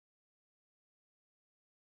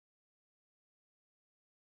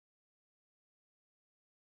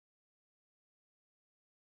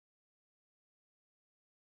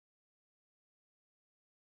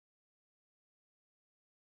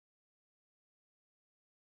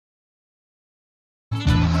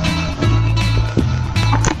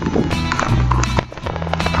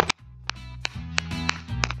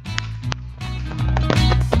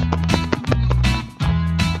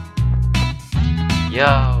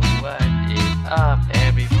Yo, what is up,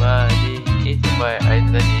 everybody? It's your boy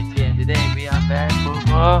Isaac, and today we are back for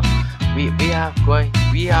more. And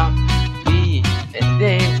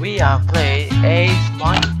today we are playing a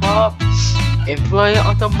SpongeBob Employee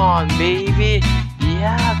of the Month, baby.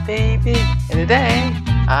 Yeah, baby. And today,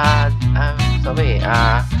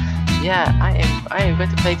 yeah, I am going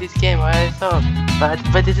to play this game, alright? So, but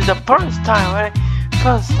this is the first time, alright?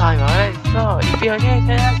 Alright? So, if you're new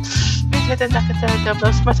to us, make sure to knock the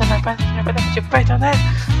smash on that button, put your face on that.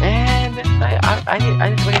 And I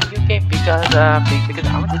need to play a new game because I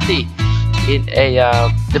want to see in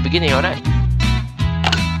the beginning, alright?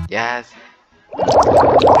 Yes.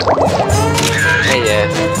 Hey,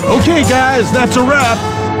 yes. Okay, guys, that's a wrap.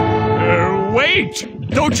 Wait!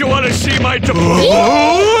 Don't you want to see my Yeah.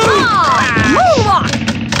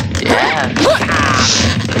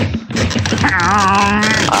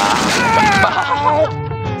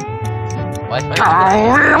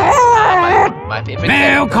 My favorite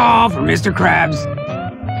Mail call for Mr. Krabs.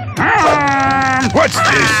 What's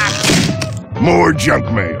this? More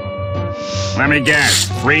junk mail. Let me guess.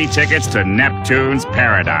 Free tickets to Neptune's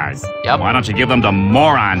Paradise. Yep. Why don't you give them to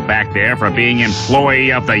moron back there for being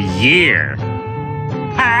Employee of the Year?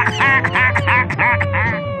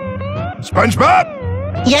 SpongeBob?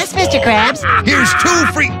 Yes, Mr. Krabs? Here's 2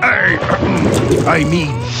 free,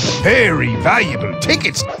 very valuable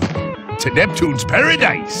tickets to Neptune's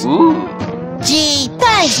Paradise. Ooh. Gee,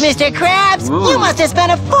 thanks, Mr. Krabs. Ooh. You must have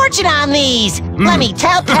spent a fortune on these. Let me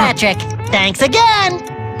tell Patrick. Thanks again.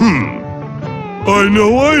 I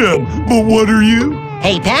know I am, but what are you?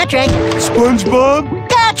 Hey, Patrick. SpongeBob?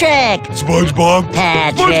 Patrick! SpongeBob?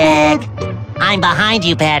 Patrick! SpongeBob? I'm behind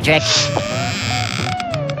you, Patrick.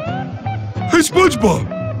 Hey, SpongeBob!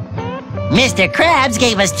 Mr. Krabs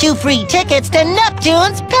gave us 2 free tickets to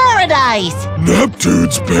Neptune's Paradise.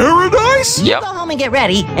 Neptune's Paradise? Yep. Go home and get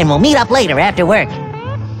ready, and we'll meet up later after work.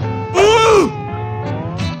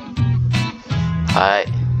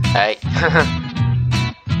 Hey.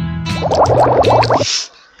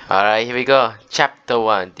 Alright, here we go. Chapter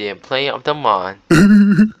 1, The Employee of the Month.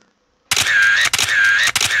 Good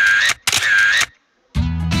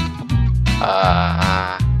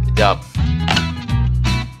job.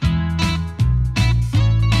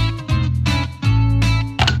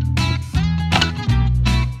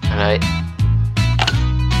 Alright.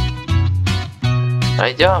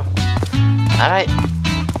 Alright, job. Alright.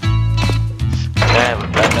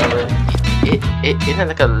 It isn't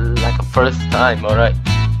like a first time, alright.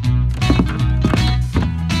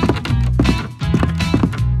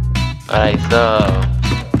 Alright, so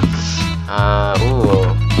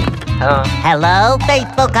hello. Hello,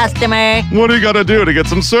 faithful customer. What do you gotta do to get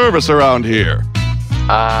some service around here?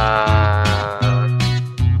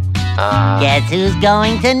 Guess who's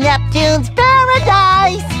going to Neptune's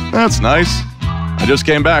Paradise? That's nice. I just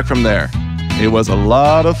came back from there. It was a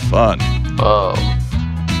lot of fun. Oh.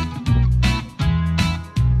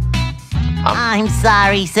 I'm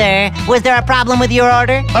sorry, sir. Was there a problem with your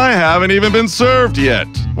order? I haven't even been served yet.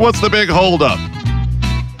 What's the big holdup?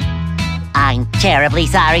 I'm terribly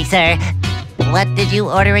sorry, sir. What did you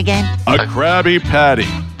order again? A Krabby Patty,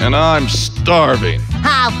 and I'm starving.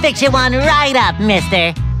 I'll fix you one right up,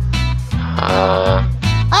 mister.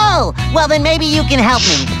 Oh, well then maybe you can help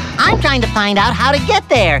me. I'm trying to find out how to get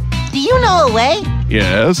there. Do you know a way?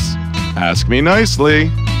 Yes. Ask me nicely.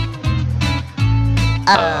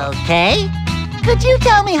 Okay. Could you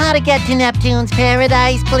tell me how to get to Neptune's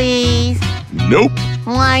Paradise, please? Nope.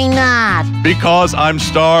 Why not? Because I'm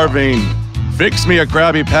starving. Fix me a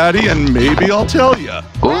Krabby Patty and maybe I'll tell you.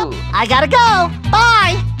 Ooh. I gotta go.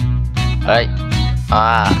 Bye. Alright.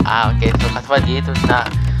 Okay. So customer dito na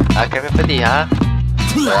Krabby Patty, ha?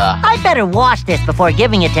 I better wash this before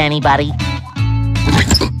giving it to anybody.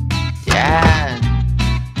 Yeah.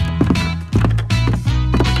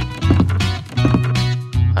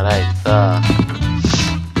 Alright, so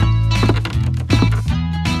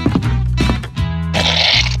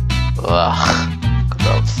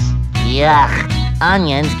gross. Yuck.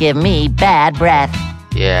 Onions give me bad breath.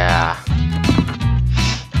 Yeah.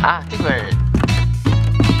 Squidward.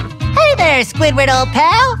 Hey there, Squidward, old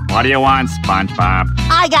pal. What do you want, SpongeBob?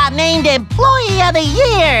 I got named Employee of the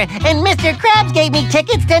Year, and Mr. Krabs gave me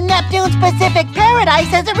tickets to Neptune's Pacific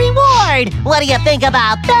Paradise as a reward. What do you think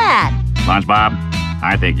about that? SpongeBob,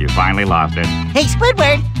 I think you finally lost it. Hey,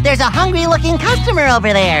 Squidward, there's a hungry-looking customer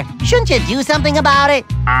over there. Shouldn't you do something about it?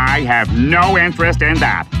 I have no interest in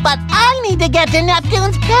that. But I need to get to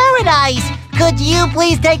Neptune's Paradise. Could you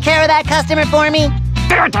please take care of that customer for me?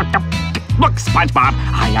 Look, SpongeBob,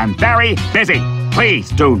 I am very busy.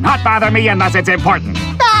 Please do not bother me unless it's important.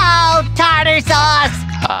 Oh, tartar sauce!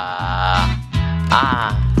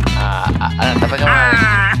 Alam teman-teman.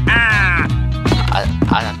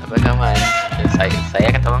 Alam teman-teman. Saya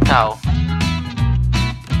akan tolong kau.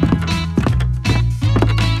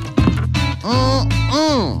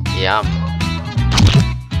 Yum.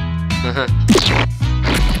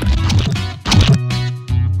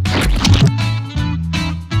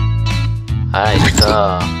 Alright,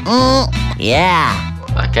 so. Yeah.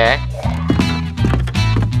 Okay.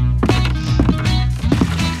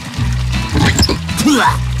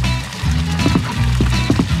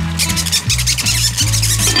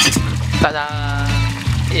 Ta-da!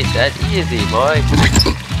 It's that easy, boy.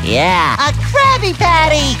 Yeah. A Krabby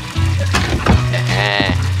Patty!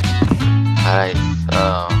 Alright,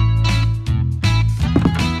 so.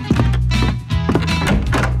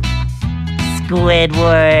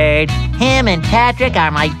 Squidward. Him and Patrick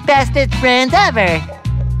are my bestest friends ever.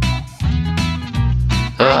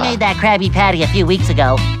 I made that Krabby Patty a few weeks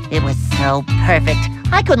ago. It was so perfect.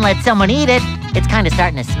 I couldn't let someone eat it. It's kind of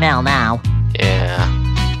starting to smell now. Yeah.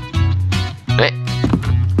 Wait.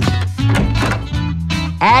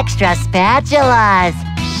 Extra spatulas.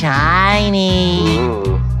 Shiny.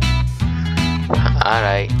 Ooh.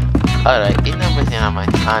 Alright. Alright, you know everything on my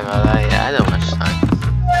time. Alright, I don't much time.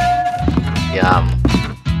 Yum.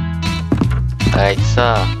 Alright,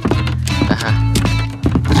 so.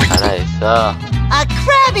 Alright, so. A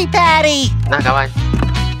Krabby Patty! Nah, kawan.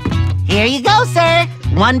 Here you go, sir.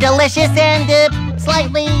 One delicious and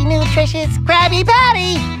slightly nutritious Krabby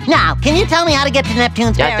Patty. Now, can you tell me how to get to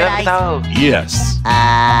Neptune's Ya, paradise? tahu. Yes.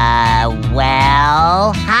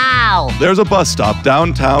 Well, how? There's a bus stop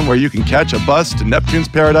downtown where you can catch a bus to Neptune's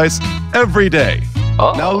paradise every day.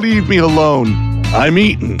 Oh. Now leave me alone. I'm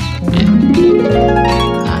eating.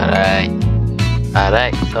 Alright.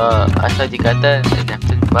 Alright, so asal dikata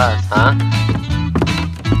Neptune bus, huh?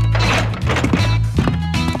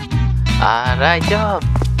 Alright, jom.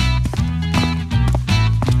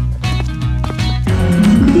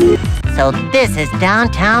 So this is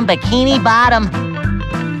downtown Bikini Bottom.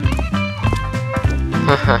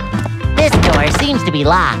 This door seems to be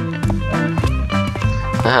locked.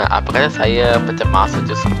 Apa kata saya macam masuk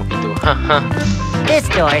je semua pintu? This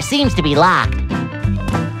door seems to be locked.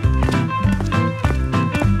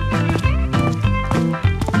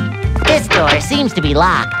 This door seems to be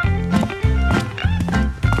locked.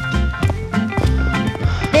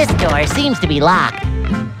 This door seems to be locked.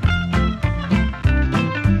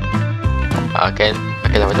 Okay,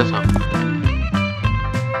 nama tu semua.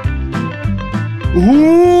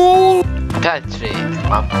 Ooh! Patrick,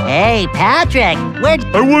 mampu. Hey, Patrick, where'd...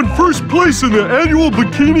 I won first place in the annual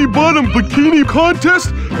Bikini Bottom Bikini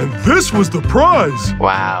Contest, and this was the prize.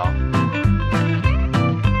 Wow.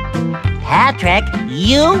 Patrick,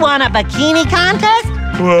 you won a bikini contest?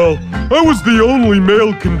 Well, I was the only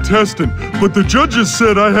male contestant, but the judges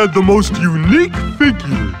said I had the most unique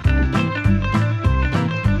figure.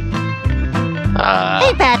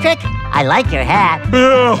 Hey, Patrick, I like your hat.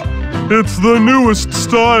 Yeah, it's the newest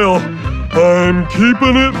style. I'm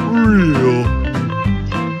keeping it real.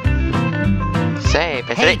 Say,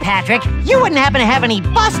 Hey, Patrick. Patrick, you wouldn't happen to have any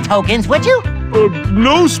bus tokens, would you?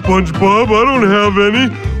 No, SpongeBob, I don't have any.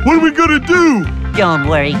 What are we gonna do? Don't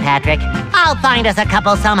worry, Patrick. I'll find us a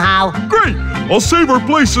couple somehow. Great! I'll save our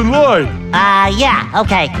place in line. Yeah,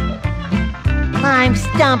 okay. I'm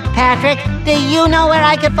stumped, Patrick. Do you know where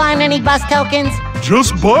I could find any bus tokens?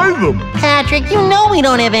 Just buy them. Patrick, you know we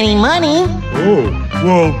don't have any money. Oh,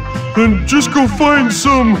 well, then just go find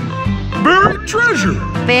some buried treasure.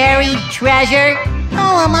 Buried treasure?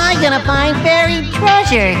 How am I gonna find buried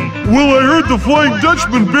treasure? Well, I heard the Flying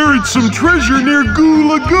Dutchman buried some treasure near Goo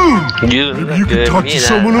Lagoon. Maybe you could talk to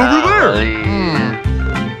someone over there.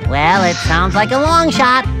 Well, it sounds like a long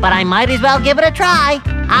shot, but I might as well give it a try.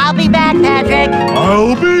 I'll be back, Patrick.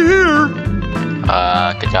 I'll be here.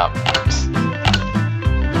 Good job.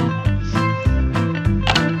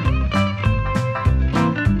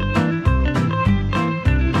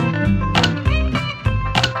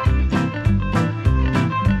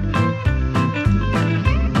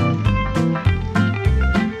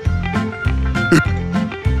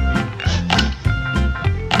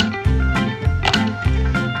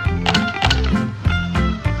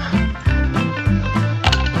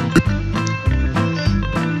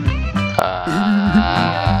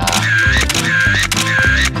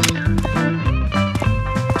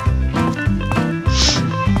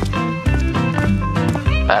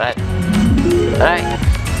 Alright.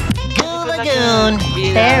 Goo Lagoon.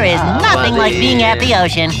 There is nothing like being at the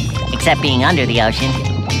ocean, except being under the ocean.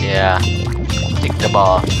 Yeah. Kick the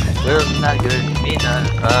ball. Pernah germinan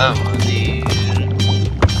amorir.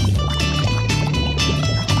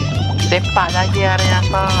 Cepat lagi area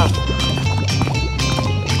stop.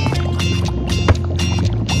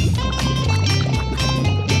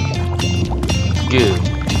 Go.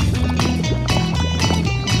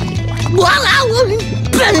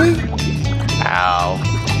 Ow.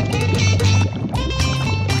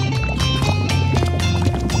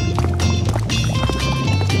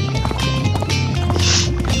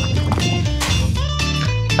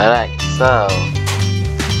 Alright, so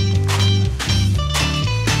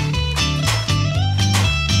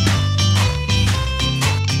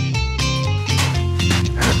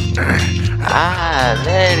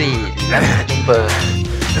Larry, number.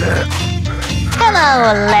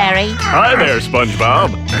 Hello, Larry. Hi there, SpongeBob.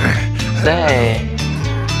 Say,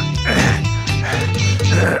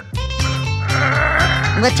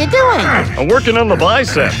 What you doing? I'm working on the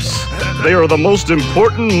biceps. They are the most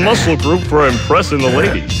important muscle group for impressing the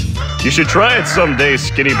ladies. You should try it someday,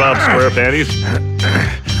 Skinny Bob Squarepanties.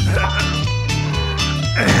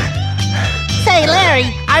 Say, Larry,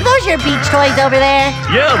 are those your beach toys over there?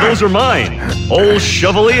 Yeah, those are mine. Old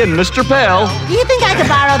Shovelly and Mr. Pal. Do you think I could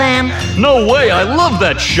borrow them? No way, I love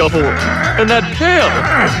that shovel. And that pail.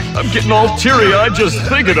 I'm getting all teary-eyed just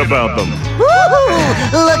thinking about them. Woo-hoo!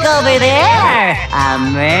 Look over there! A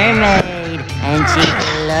mermaid, and she's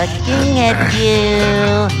looking at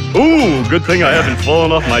you. Ooh, good thing I haven't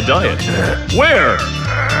fallen off my diet. Where?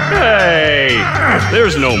 Hey,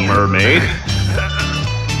 there's no mermaid.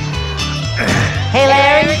 Hey,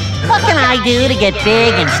 Larry, what can I do to get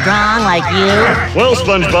big and strong like you? Well,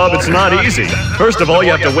 SpongeBob, it's not easy. First of all,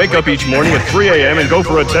 you have to wake up each morning at 3 a.m. and go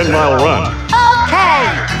for a 10-mile run. Okay!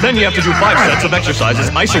 Then you have to do 5 sets of exercises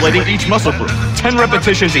isolating each muscle group. 10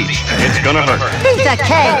 repetitions each. It's gonna hurt. Piece of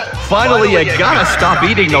cake! Finally, you gotta stop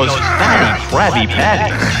eating those fatty, Krabby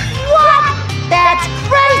Patties. What? That's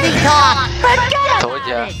crazy talk! Forget told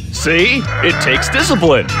ya. about it! See? It takes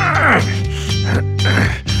discipline.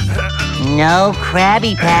 No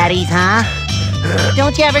Krabby Patties, huh?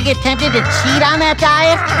 Don't you ever get tempted to cheat on that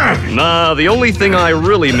diet? Nah, the only thing I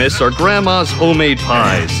really miss are Grandma's homemade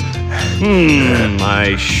pies.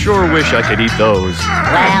 I sure wish I could eat those.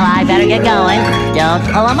 Well, I better get going. Don't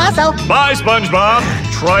pull a muscle. Bye, SpongeBob.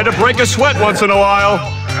 Try to break a sweat once in a while.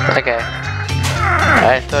 Okay.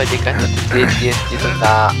 Alright, so jika dia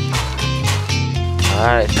nak.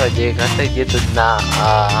 Alright, so jika dia nak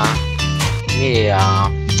ni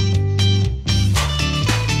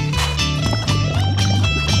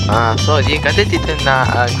so dia kata kita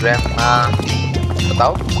nak grandma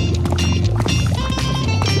tahu?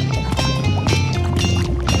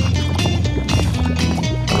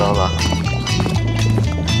 Allah.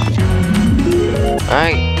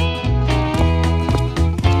 Alright.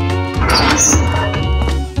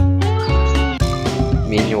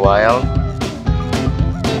 Meanwhile,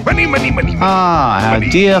 our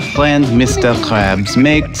dear friend Mr. Krabs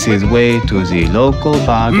makes his way to the local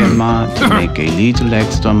bargain mart to make a little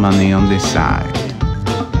extra money on the side.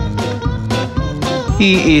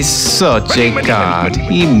 He is such a god.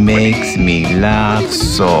 He makes me laugh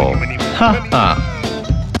so. Ha ha.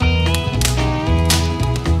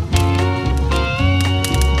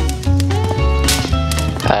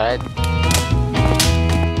 alright.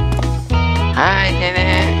 Hi,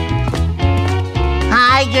 Janet.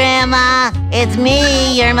 Hi, Grandma. It's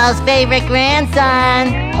me, your most favorite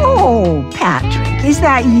grandson. Oh, Patrick, is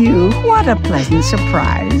that you? What a pleasant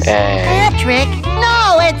surprise. Patrick?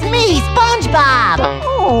 No, it's me, SpongeBob.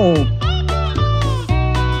 Oh,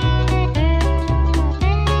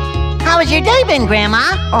 How has your day been, Grandma?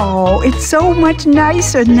 oh, it's so much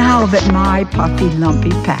nicer now that my puffy,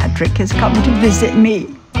 lumpy Patrick has come to visit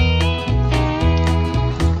me.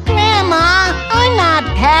 Grandma, I'm not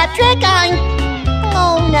Patrick.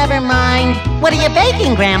 Oh, never mind. What are you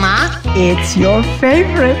baking, Grandma? It's your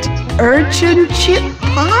favorite urchin chip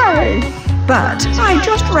pie. But I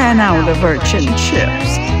just ran out of urchin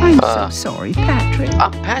chips. I'm so sorry, Patrick.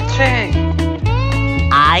 Patrick.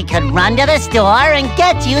 I could run to the store and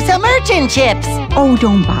get you some urchin chips. Oh,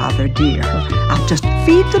 don't bother, dear. I'll just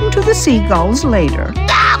feed them to the seagulls later.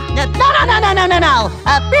 No.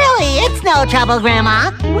 Really, it's no trouble,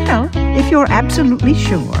 Grandma. Well, if you're absolutely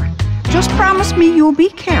sure, just promise me you'll be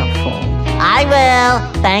careful. I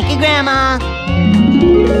will. Thank you, Grandma.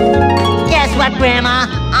 Guess what, Grandma?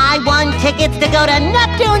 I won tickets to go to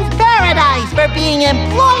Neptune's Paradise for being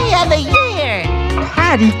Employee of the Year.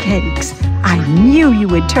 Patty cakes. I knew you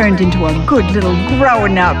had turned into a good little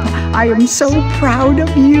grown-up. I am so proud of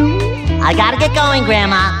you. I gotta get going,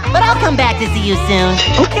 Grandma, but I'll come back to see you soon.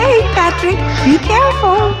 Okay, Patrick, be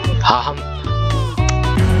careful.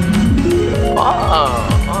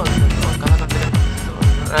 Oh,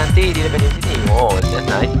 nanti di depan sini. Oh, that's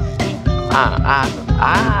nice.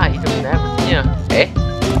 Itu benar maksudnya.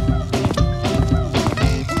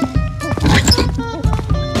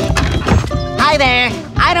 Hi there.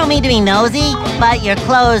 I don't mean to be nosy, but your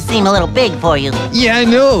clothes seem a little big for you. Yeah, I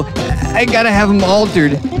know. I gotta have them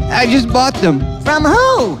altered. I just bought them. From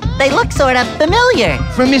who? They look sort of familiar.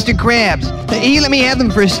 From Mr. Krabs. He let me have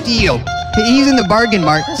them for a steal. He's in the bargain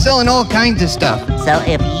mart, selling all kinds of stuff. So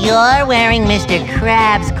if you're wearing Mr.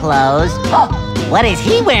 Krabs' clothes, what is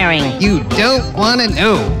he wearing? You don't want to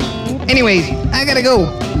know. Anyways, I gotta go.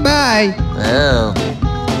 Bye. Oh.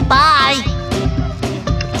 Bye.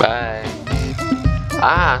 Bye.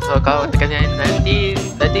 So kau tekannya nanti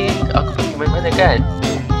aku pergi mana kan?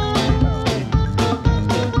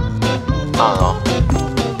 Oh.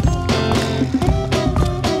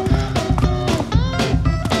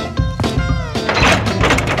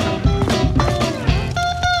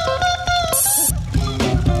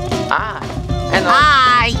 Hello.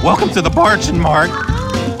 Hi. Welcome to the Bargain Mart.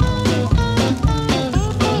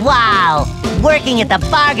 Wow. Working at the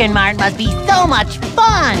bargain mart must be so much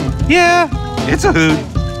fun. Yeah, it's a hoot.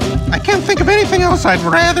 I can't think of anything else I'd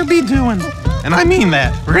rather be doing. And I mean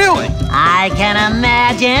that, really. I can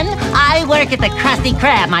imagine. I work at the Krusty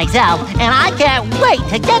Krab myself, and I can't wait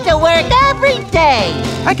to get to work every day.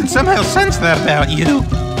 I can somehow sense that about you.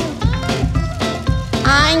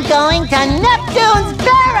 I'm going to Neptune's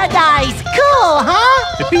paradise. Cool,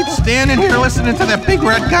 huh? It beats standing here listening to that big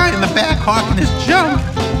red guy in the back hawking his junk,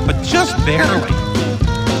 but just barely.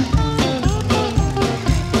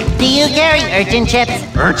 Do you carry urchin chips?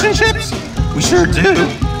 Urchin chips? We sure do.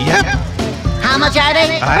 Yep. How much are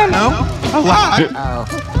they? I don't know. A lot. Oh,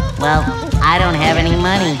 well, I don't have any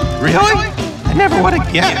money. Really? I never would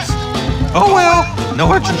have guessed. Oh well,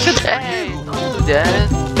 no urchin chips. Hey, don't do that.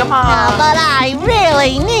 Come on. Oh, but I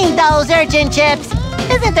really need those urchin chips.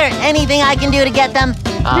 Isn't there anything I can do to get them?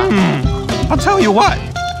 I'll tell you what.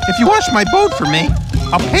 If you wash my boat for me,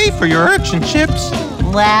 I'll pay for your urchin chips.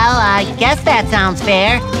 Well, I guess that sounds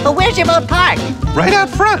fair. But where's your boat parked? Right out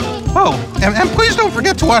front. Oh, and please don't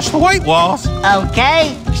forget to wash the white walls.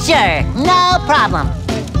 Okay, sure, no problem.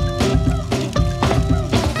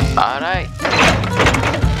 Alright,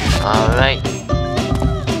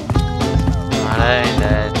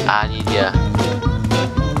 dan ini dia.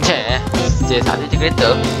 Dia satu je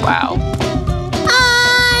kereta. Wow.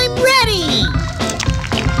 I'm ready.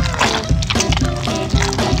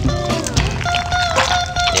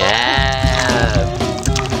 Yeah.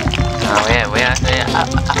 Oh yeah, I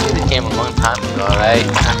played this game a long time ago, right?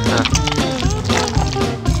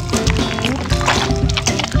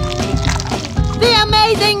 The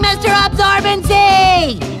amazing Mr.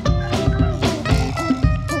 Absorbency!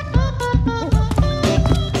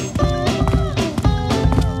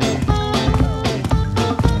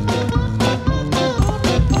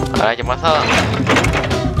 Alright, you must have.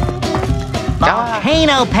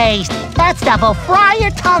 Volcano paste! That stuff will fry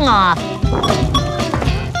your tongue off.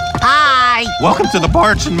 Hi! Welcome to the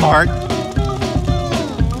Bargain Mart.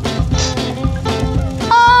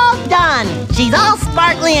 All done! She's all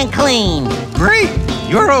sparkly and clean. Great,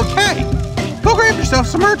 you're okay. Go grab yourself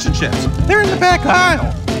some urchin chips. They're in the back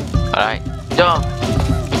aisle. Alright, jump.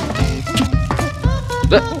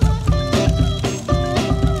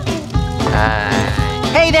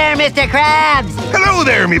 Hey there, Mr. Krabs! Hello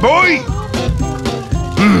there, me boy.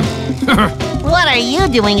 What are you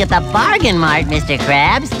doing at the bargain mart, Mr.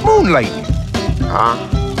 Krabs? Moonlighting. Huh?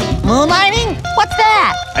 Moonlighting? What's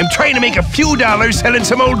that? I'm trying to make a few dollars selling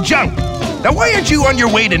some old junk. Now, why aren't you on your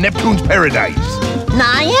way to Neptune's paradise?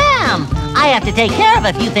 I am! I have to take care of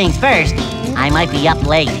a few things first. I might be up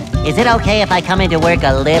late. Is it okay if I come into work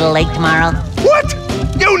a little late tomorrow? What?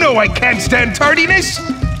 You know I can't stand tardiness.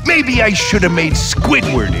 Maybe I should have made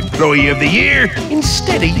Squidward Employee of the Year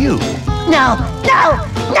instead of you. No!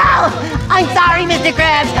 I'm sorry, Mr.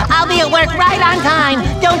 Krabs. I'll be at work right on time.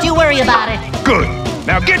 Don't you worry about it. Good.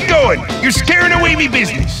 Now get going. You're scaring away me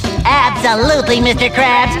business. Absolutely, Mr.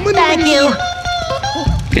 Krabs. Thank you.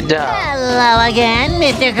 Good job. Hello again,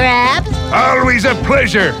 Mr. Krabs. Always a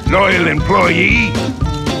pleasure, loyal employee.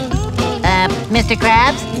 Mr.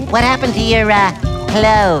 Krabs, what happened to your,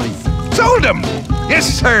 clothes? Sold them. Yes,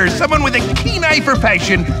 sir. Someone with a keen eye for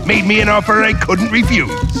fashion made me an offer I couldn't refuse.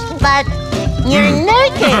 But you're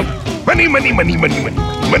naked. Money, money, money, money, money,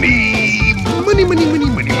 money, money, money, money,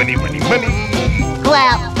 money, money, money, money.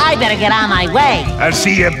 Well, I better get on my way. I'll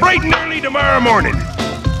see you bright and early tomorrow morning.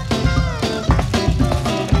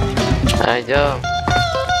 Ayo.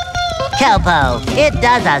 Kelpo, it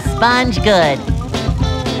does a sponge good.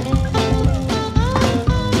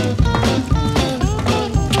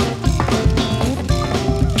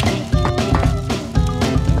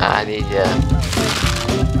 Nah, ni je.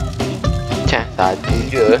 Macam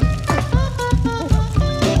tadi je.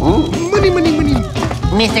 Money.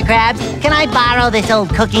 Mr. Krabs, can I borrow this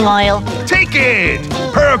old cooking oil? Take it!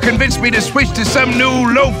 Pearl convinced me to switch to some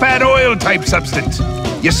new low-fat oil type substance.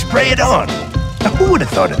 You spray it on. Now, who would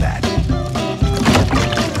have thought of that?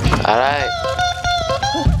 Alright.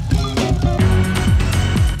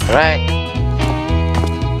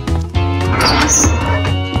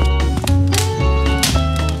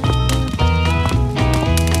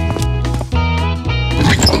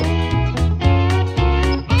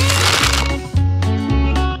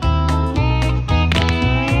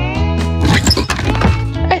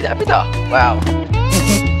 Tapi dah. Wow.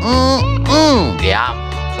 Yum.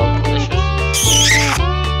 So delicious.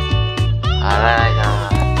 Alright.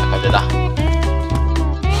 Dah.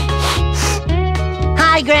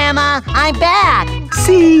 Hi, Grandma. I'm back.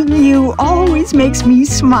 Seeing you always makes me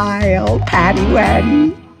smile, Patty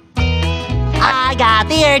Waddy. I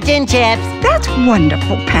got the urchin chips. That's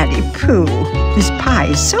wonderful, Patty Pooh. This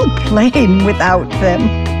pie is so plain without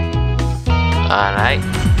them. Alright.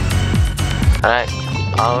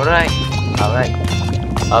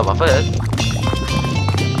 Oh, but first.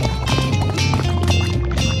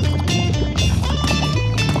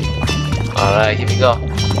 Alright, here we go.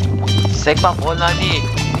 Sepak bola ni.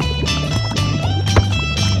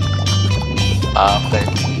 Okay.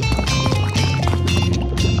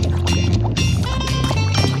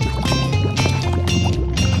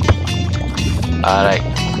 Alright.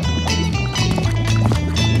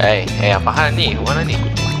 Apa hal ni? Mana ni?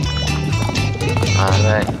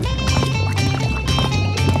 Alright.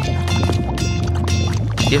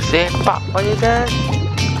 Dia sepak aja kan?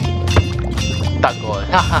 Tak gol.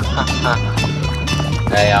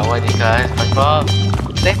 Awak ni kan, SpongeBob.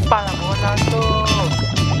 Sepak lah bola tu.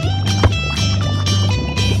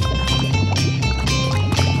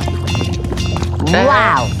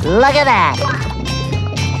 Wow, look at that.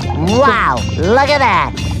 Wow, look at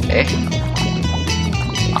that.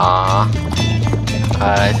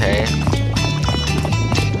 Alright, saya.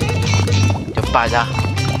 Cepat dah.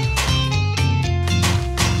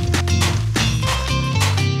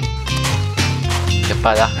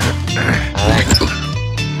 Alright.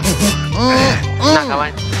 Nah,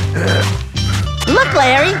 kawan. Look,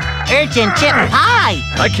 Larry, urchin chip pie.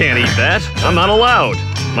 I can't eat that. I'm not allowed.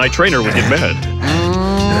 My trainer would get mad.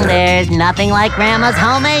 There's nothing like Grandma's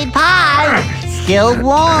homemade pie. Still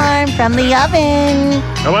warm from the oven.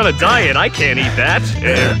 I'm on a diet. I can't eat that.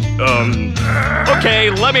 Okay,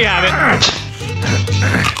 let me have it.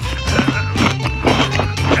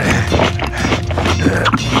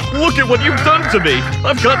 Look at what you've done to me.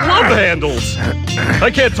 I've got love handles.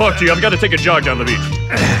 I can't talk to you. I've got to take a jog down the beach.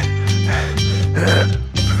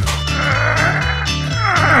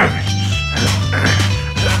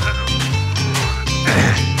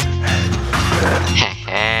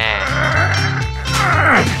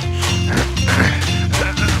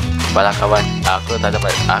 Baiklah kawan, aku tak ada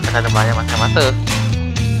banyak masa.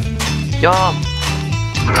 Jom.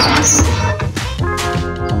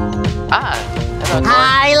 Hello.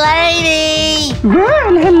 Hi, lady.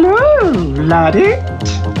 Well, hello, laddie.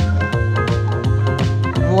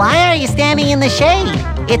 Why are you standing in the shade?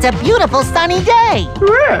 It's a beautiful sunny day.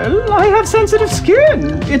 Well, I have sensitive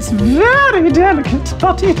skin. It's very delicate,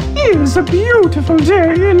 but it is a beautiful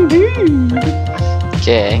day indeed.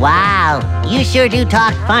 Okay. Wow, you sure do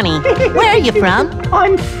talk funny. Where are you from?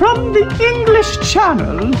 I'm from the English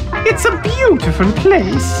Channel. It's a beautiful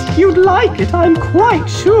place. You'd like it, I'm quite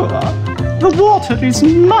sure. The water is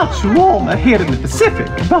much warmer here in the Pacific,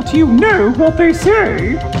 but you know what they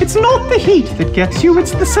say. It's not the heat that gets you, it's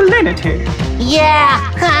the salinity. Yeah,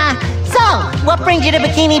 so, what brings you to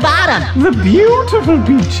Bikini Bottom? The beautiful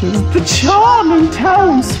beaches, the charming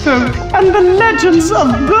townsfolk, and the legends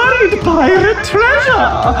of buried pirate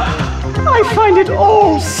treasure. I find it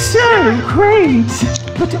all so quaint.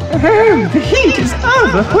 But oh, the heat is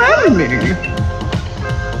overwhelming.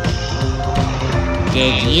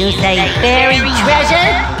 Did you say buried treasure?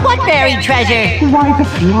 What buried treasure? Why, the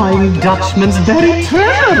Flying Dutchman's buried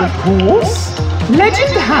treasure, of course.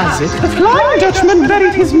 Legend has it, the Flying Dutchman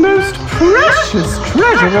buried his most precious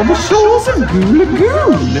treasure on the shores of Goo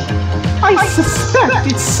Lagoon. I suspect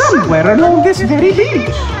it's somewhere along this very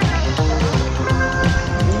beach.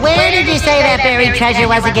 Where did you say that buried treasure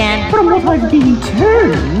was again? From what I've been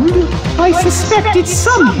told, I suspect it's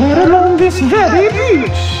somewhere along this very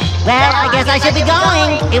beach. Well, I guess I should be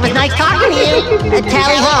going. It was nice talking to you.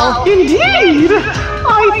 Tally-ho. Indeed!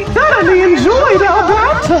 I thoroughly enjoyed our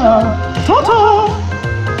banter. Ta-ta!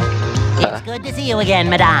 It's good to see you again,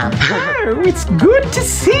 madame. Oh, it's good to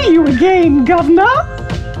see you again, Governor.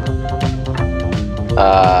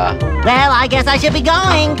 Well, I guess I should be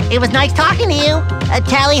going. It was nice talking to you.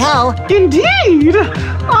 Tally-ho. Indeed!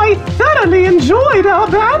 I thoroughly enjoyed our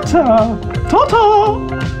banter. Ta-ta!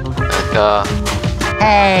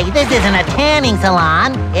 Hey, this isn't a tanning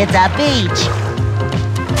salon. It's a beach.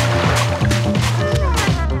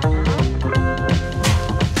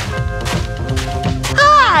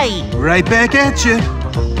 Hi! Right back at you.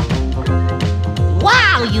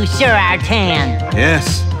 Wow, you sure are tan.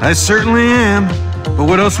 Yes, I certainly am. But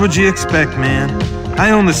what else would you expect, man?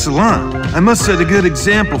 I own the salon. I must set a good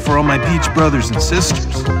example for all my beach brothers and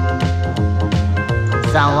sisters.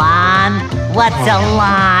 Salon? What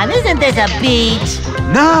salon? Isn't this a beach?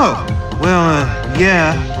 No! Well,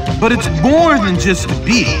 yeah, but it's more than just a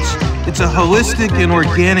beach. It's a holistic and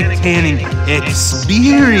organic tanning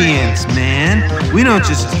experience, man. We don't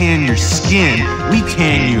just tan your skin, we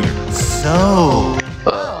tan your soul.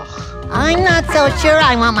 I'm not so sure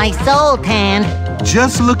I want my soul tanned.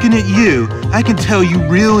 Just looking at you, I can tell you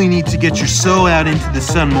really need to get your soul out into the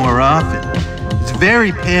sun more often. It's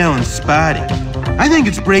very pale and spotty. I think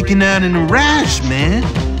it's breaking out in a rash, man.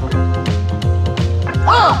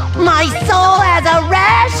 Oh, my soul has a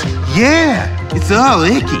rash? Yeah, it's all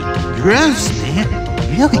icky. Gross, man.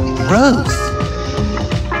 Really gross.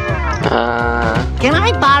 Can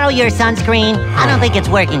I borrow your sunscreen? I don't think it's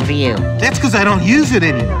working for you. That's because I don't use it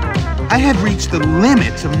anymore. I have reached the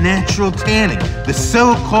limits of natural tanning, the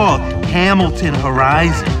so-called Hamilton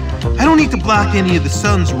horizon. I don't need to block any of the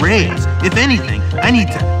sun's rays. If anything, I need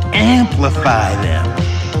to amplify them.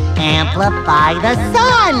 Amplify the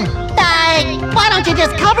sun! Why don't you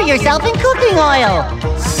just cover yourself in cooking oil?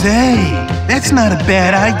 Say, that's not a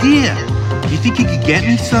bad idea. You think you could get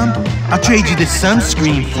me some? I'll trade you the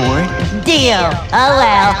sunscreen for it. Deal. Oh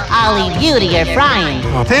well, I'll leave you to your frying.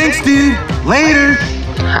 Thanks, dude. Later.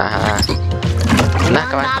 One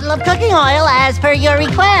bottle of cooking oil as per your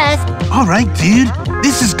request. All right, dude.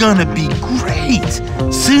 This is gonna be great.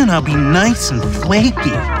 Soon I'll be nice and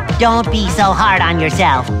flaky. Don't be so hard on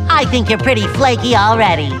yourself. I think you're pretty flaky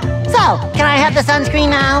already. So, can I have the sunscreen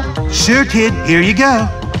now? Sure, kid. Here you go.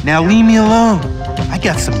 Now leave me alone. I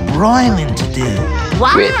got some broiling to do.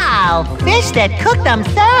 Wow! Fish that cook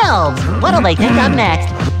themselves. What'll they think of next?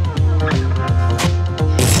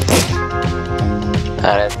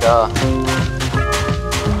 Let's go.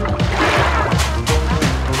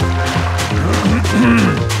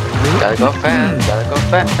 Gotta go fast, gotta go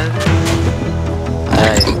fast.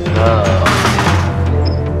 Ayo.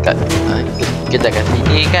 Kita ke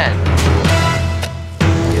sini kan?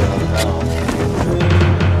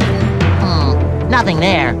 Nothing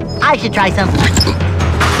there. I should try some.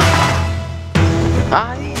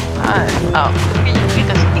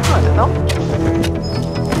 Kita sini kok ada tau?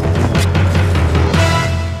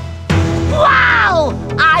 Wow!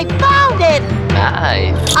 I found it!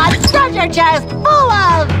 Nice. A treasure chest full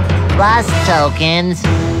of bus tokens.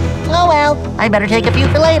 Oh well, I better take a few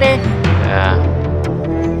for later. Yeah.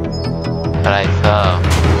 Right, so.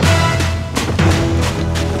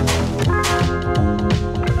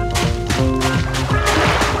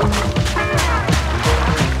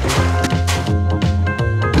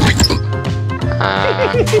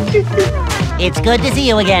 It's good to see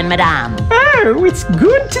you again, madame. Oh, it's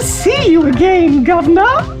good to see you again,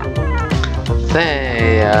 Governor.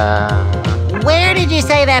 Say, Where did you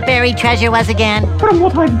say that buried treasure was again? From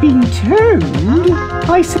what I've been told,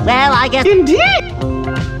 Well, I guess... Indeed!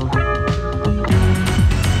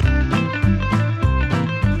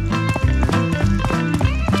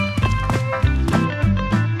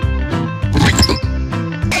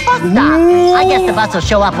 The bus stop. I guess the bus will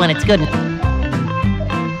show up when it's good.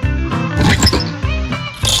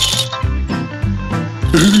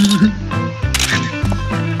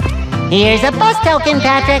 Here's a bus token,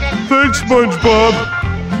 Patrick. Thanks, SpongeBob.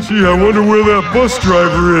 Gee, I wonder where that bus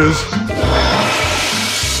driver is.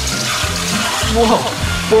 Whoa,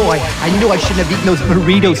 boy, I knew I shouldn't have eaten those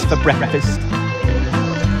burritos for breakfast.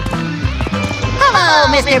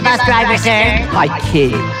 Hello, Mr. Bus Driver, sir. Hi,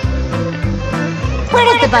 kid. Where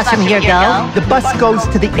does the bus from here go? The bus goes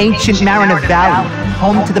to the ancient Mariner Valley,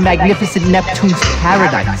 home to the magnificent Neptune's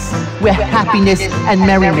paradise, where happiness and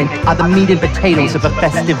merriment are the meat and potatoes of a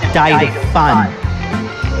festive diet of fun.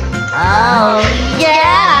 Oh,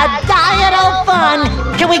 yeah, a diet of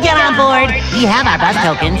fun. Can we get on board? We have our bus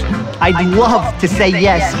tokens. I'd love to say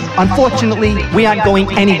yes. Unfortunately, we aren't going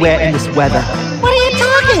anywhere in this weather. What are you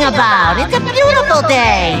talking about? It's a beautiful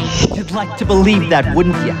day. You'd like to believe that,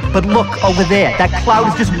 wouldn't you? But look, over there, that cloud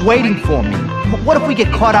is just waiting for me. What if we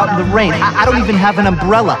get caught out in the rain? I don't even have an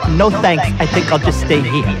umbrella. No thanks, I think I'll just stay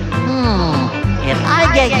here. if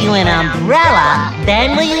I get you an umbrella,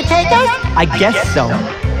 then will you take us? I guess so.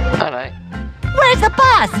 Alright. Where's the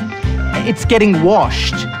bus? It's getting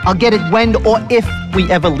washed. I'll get it when or if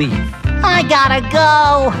we ever leave. I gotta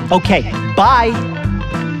go. Okay, bye.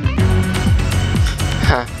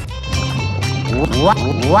 Huh.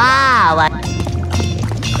 Wow.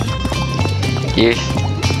 Yes.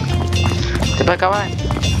 Cepat kawan.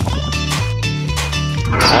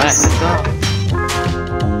 Alright, let's go.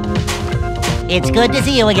 It's good to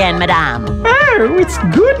see you again, madame. Oh, it's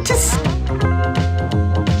good to see.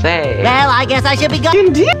 Say. Well, I guess I should be going.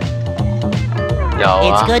 Indeed. Yo.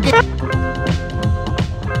 It's good to.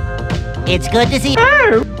 It's good to see you.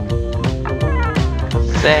 Oh.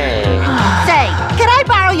 Say. Say, can I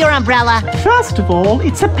borrow your umbrella? First of all,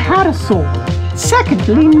 it's a parasol.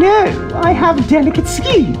 Secondly, no, I have delicate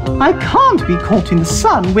skin. I can't be caught in the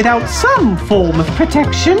sun without some form of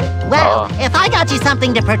protection. Well, if I got you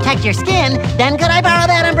something to protect your skin, then could I borrow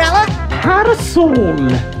that umbrella? Parasol?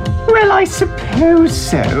 Well, I suppose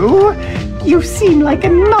so. You seem like a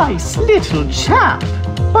nice little chap,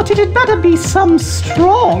 but it had better be some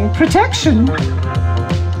strong protection.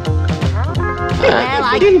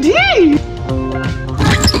 Well, Indeed!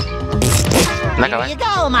 Here you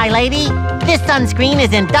go, my lady. This sunscreen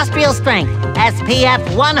is industrial strength, SPF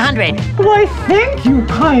 100. Why, thank you,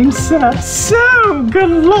 kind sir. So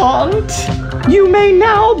gallant. You may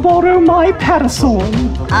now borrow my parasol.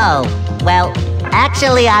 Oh, well,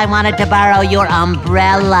 actually, I wanted to borrow your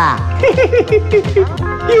umbrella.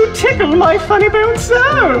 You tickle my funny bone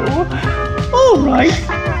so. All right,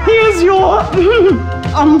 here's your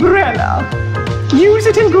umbrella. Use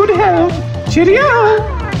it in good health.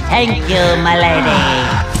 Cheerio. Thank you, my lady.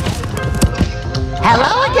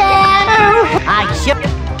 Hello again. I should.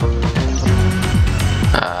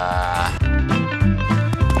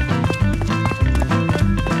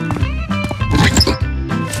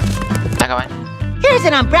 Here's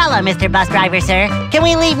an umbrella, Mr. Bus Driver, sir. Can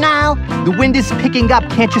we leave now? The wind is picking up.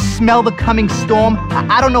 Can't you smell the coming storm?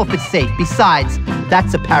 I don't know if it's safe. Besides,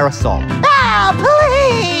 that's a parasol. Oh,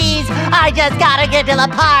 please! I just gotta get to the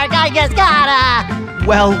park. I just gotta.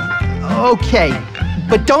 Well, okay.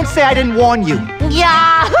 But don't say I didn't warn you.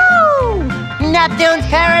 Yahoo! Neptune's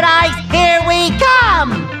paradise, here we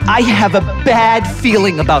come! I have a bad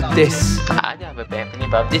feeling about this. I have a bad feeling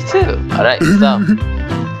about this too. Alright, so.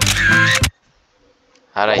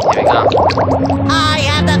 Alright, here we go. I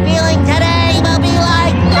have the feeling today will be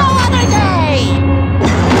like no other day!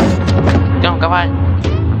 Come, come on.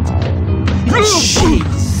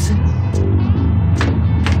 Jeez.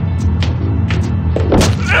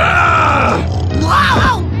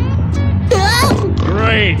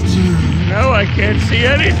 Great. Now I can't see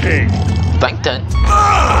anything. Plankton.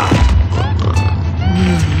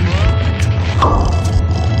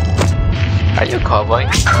 Are you a cowboy?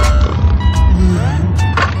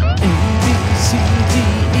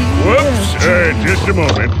 Whoops. Just a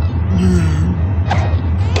moment.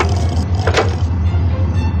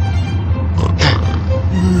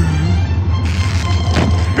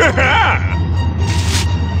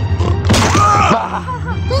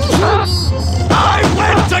 I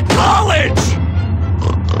went to college!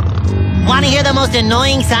 Want to hear the most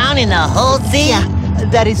annoying sound in the whole sea? Yeah,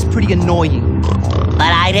 that is pretty annoying.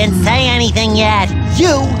 But I didn't say anything yet.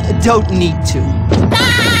 You don't need to.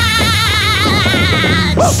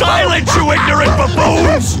 Silence, you ignorant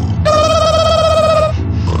buffoons!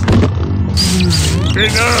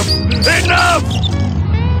 Enough! Enough!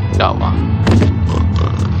 Go on.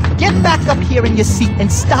 Get back up here in your seat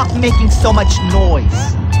and stop making so much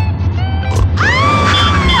noise.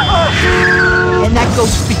 And that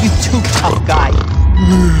goes for you too, tough guy.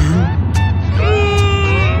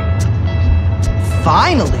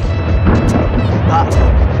 Finally.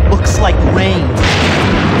 Looks like rain.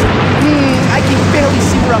 I can barely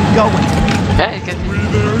see where I'm going. Hey, good.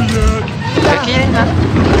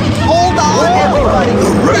 Hold on, everybody. The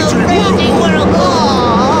raging world.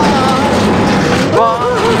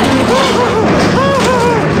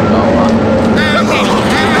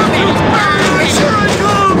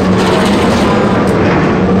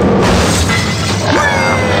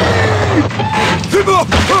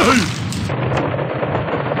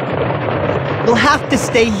 You'll have to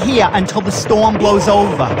stay here until the storm blows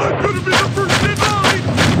over.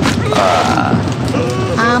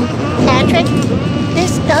 Patrick,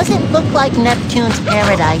 this doesn't look like Neptune's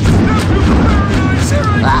paradise.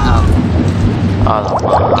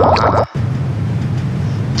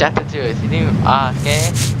 Chapter 2 is new.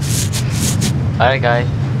 Okay. Alright guys.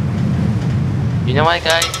 You know what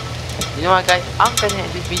guys? I'm gonna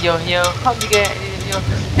end this video here. Hope you guys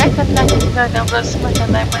audio. Jak to tak, no, smash that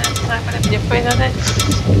like button, subscribe button, be afraid of it.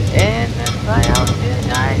 And bye out to you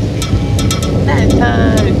guys. Next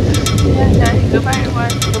time. Yeah, goodbye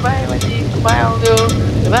everyone. Goodbye everybody. Goodbye audio.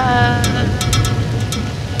 Goodbye.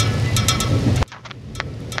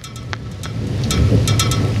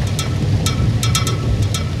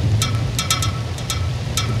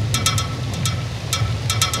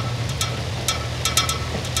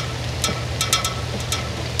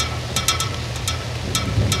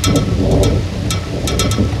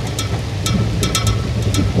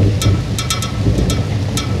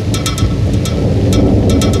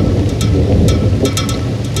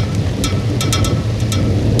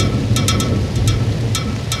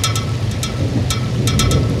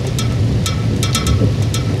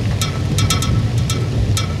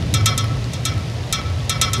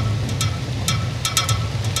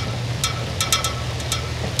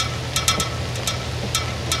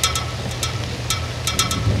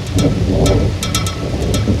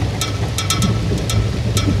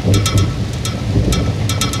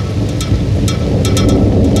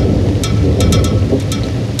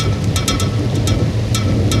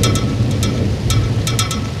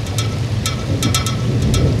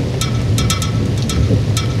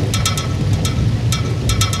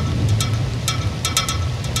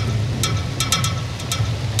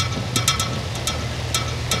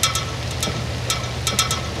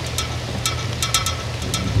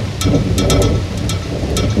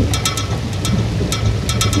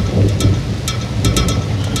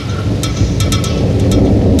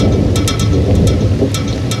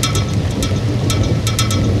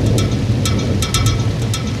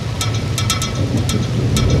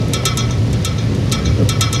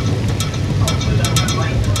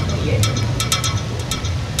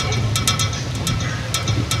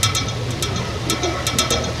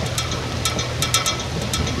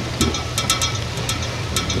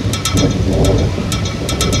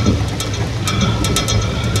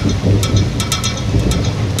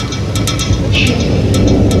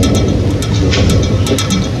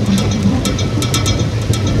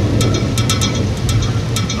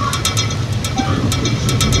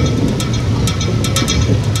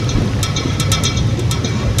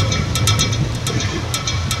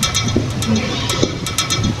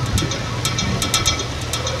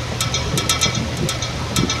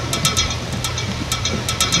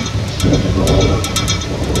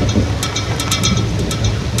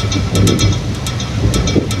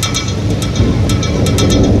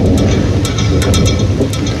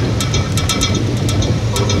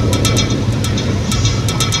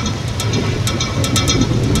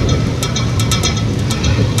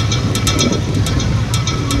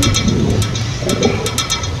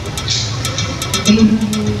 Thank you.